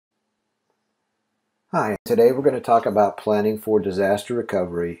Hi, today we're going to talk about planning for disaster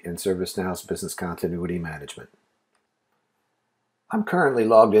recovery in ServiceNow's business continuity management. I'm currently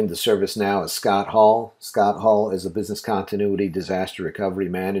logged into ServiceNow as Scott Hall. Scott Hall is a business continuity disaster recovery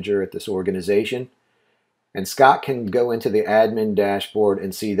manager at this organization. And Scott can go into the admin dashboard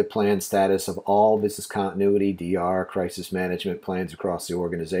and see the plan status of all business continuity, DR, crisis management plans across the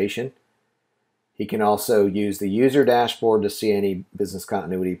organization. He can also use the user dashboard to see any business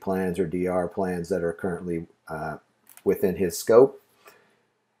continuity plans or DR plans that are currently within his scope.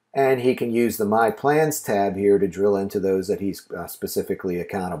 And he can use the My Plans tab here to drill into those that he's specifically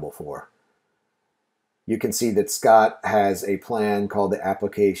accountable for. You can see that Scott has a plan called the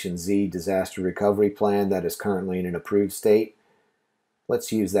Application Z Disaster Recovery Plan that is currently in an approved state.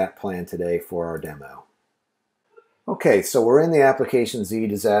 Let's use that plan today for our demo. Okay, so we're in the Application Z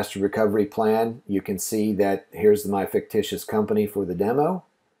Disaster Recovery Plan. You can see that here's my fictitious company for the demo.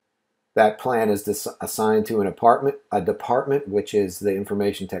 That plan is assigned to a department, which is the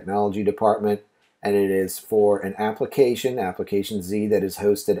Information Technology Department, and it is for an Application Z, that is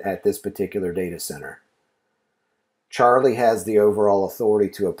hosted at this particular data center. Charlie has the overall authority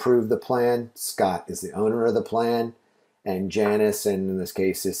to approve the plan. Scott is the owner of the plan. And Janice, and in this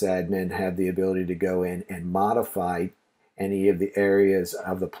case sysadmin, have the ability to go in and modify any of the areas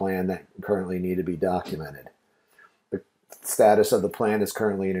of the plan that currently need to be documented. The status of the plan is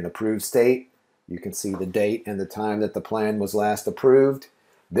currently in an approved state. You can see the date and the time that the plan was last approved.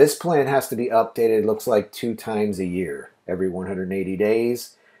 This plan has to be updated, it looks like 2 times a year, every 180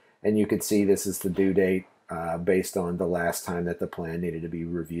 days. And you can see this is the due date based on the last time that the plan needed to be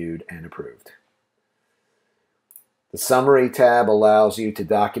reviewed and approved. The Summary tab allows you to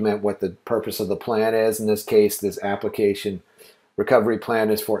document what the purpose of the plan is. In this case, this application recovery plan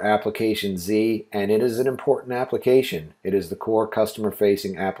is for Application Z, and it is an important application. It is the core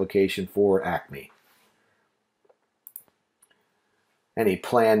customer-facing application for Acme. Any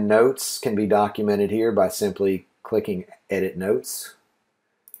plan notes can be documented here by simply clicking Edit Notes.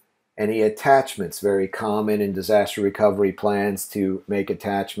 Any attachments, very common in disaster recovery plans to make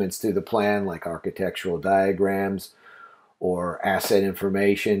attachments to the plan, like architectural diagrams or asset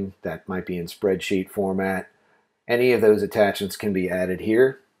information that might be in spreadsheet format. Any of those attachments can be added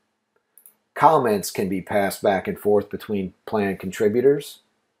here. Comments can be passed back and forth between plan contributors.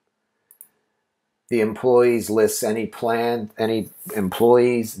 The employees lists any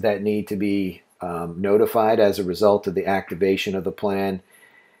employees that need to be notified as a result of the activation of the plan,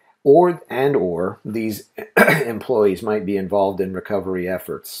 or these employees might be involved in recovery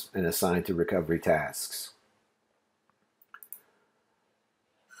efforts and assigned to recovery tasks.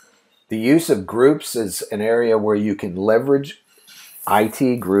 The use of groups is an area where you can leverage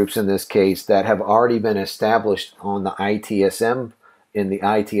IT groups, in this case, that have already been established on the ITSM, in the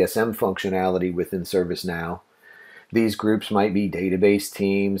ITSM functionality within ServiceNow. These groups might be database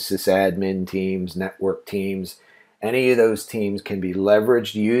teams, sysadmin teams, network teams. Any of those teams can be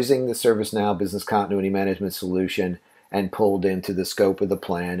leveraged using the ServiceNow Business Continuity Management solution and pulled into the scope of the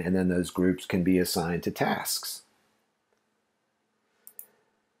plan, and then those groups can be assigned to tasks.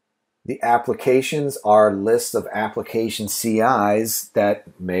 The applications are lists of application CIs that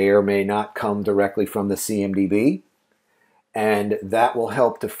may or may not come directly from the CMDB, and that will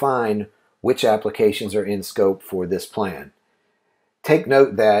help define which applications are in scope for this plan. Take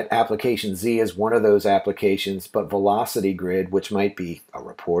note that Application Z is one of those applications, but Velocity Grid, which might be a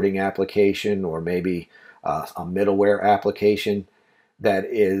reporting application or maybe a middleware application that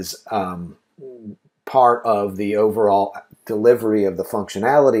is part of the overall delivery of the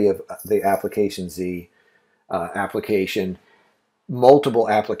functionality of the Application Z application, multiple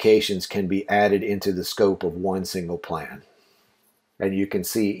applications can be added into the scope of one single plan. And you can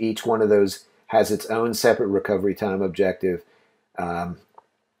see each one of those has its own separate recovery time objective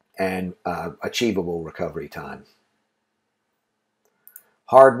and achievable recovery time.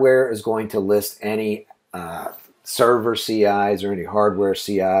 Hardware is going to list any server CIs or any hardware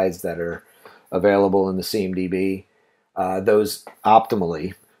CIs that are available in the CMDB. Those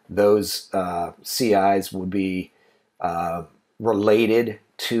CIs would be related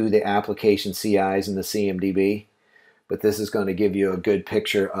to the application CIs in the CMDB, but this is going to give you a good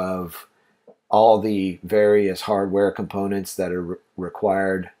picture of all the various hardware components that are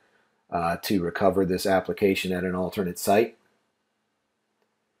required to recover this application at an alternate site.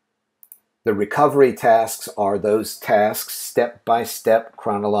 The recovery tasks are those tasks, step-by-step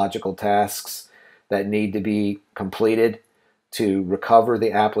chronological tasks that need to be completed to recover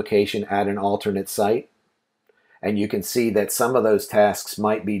the application at an alternate site. And you can see that some of those tasks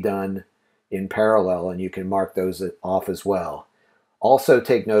might be done in parallel, and you can mark those off as well. Also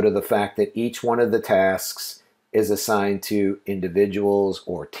take note of the fact that each one of the tasks is assigned to individuals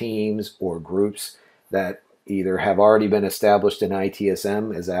or teams or groups that either have already been established in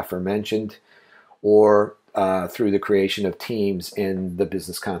ITSM, as aforementioned, or through the creation of teams in the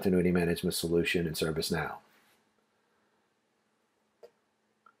business continuity management solution in ServiceNow.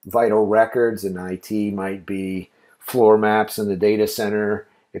 Vital records in IT might be floor maps in the data center.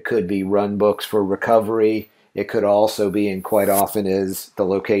 It could be run books for recovery. It could also be, and quite often is, the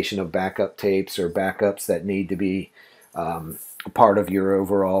location of backup tapes or backups that need to be part of your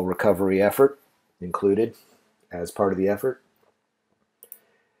overall recovery effort, included as part of the effort.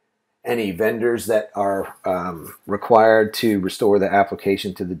 Any vendors that are required to restore the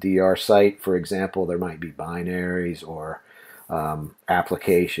application to the DR site. For example, there might be binaries or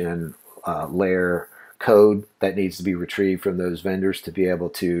application layer code that needs to be retrieved from those vendors to be able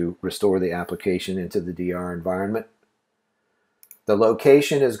to restore the application into the DR environment. The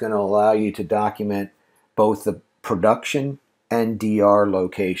location is going to allow you to document both the production and DR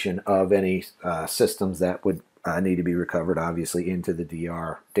location of any systems that would need to be recovered, obviously, into the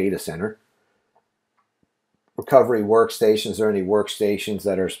DR data center. Recovery workstations are any workstations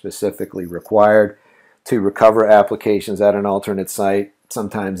that are specifically required to recover applications at an alternate site.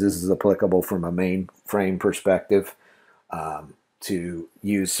 Sometimes this is applicable from a mainframe perspective to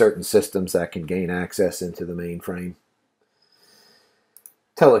use certain systems that can gain access into the mainframe.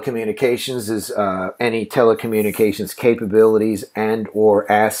 Telecommunications is any telecommunications capabilities and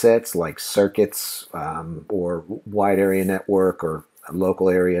or assets like circuits or wide area network or local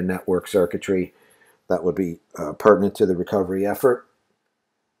area network circuitry that would be pertinent to the recovery effort.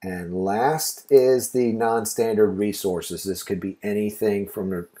 And last is the non-standard resources. This could be anything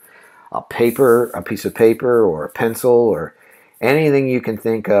from a piece of paper or a pencil or anything you can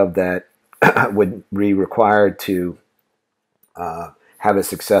think of that would be required to have a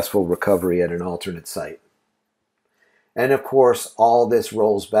successful recovery at an alternate site. And of course, all this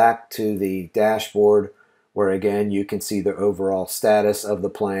rolls back to the dashboard where again you can see the overall status of the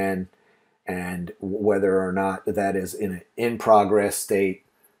plan and whether or not that is in an in-progress state,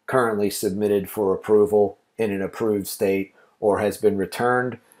 currently submitted for approval, in an approved state, or has been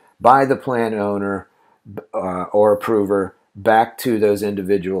returned by the plan owner or approver back to those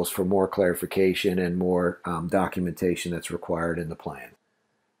individuals for more clarification and more documentation that's required in the plan.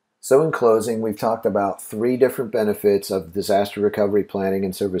 So in closing, we've talked about 3 different benefits of disaster recovery planning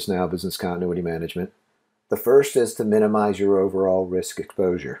in ServiceNow Business Continuity Management. The first is to minimize your overall risk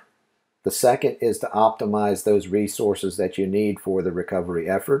exposure. The second is to optimize those resources that you need for the recovery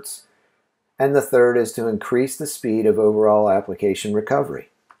efforts. And the third is to increase the speed of overall application recovery.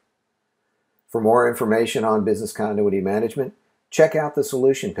 For more information on business continuity management, check out the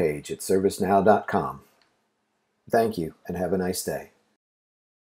solution page at servicenow.com. Thank you and have a nice day.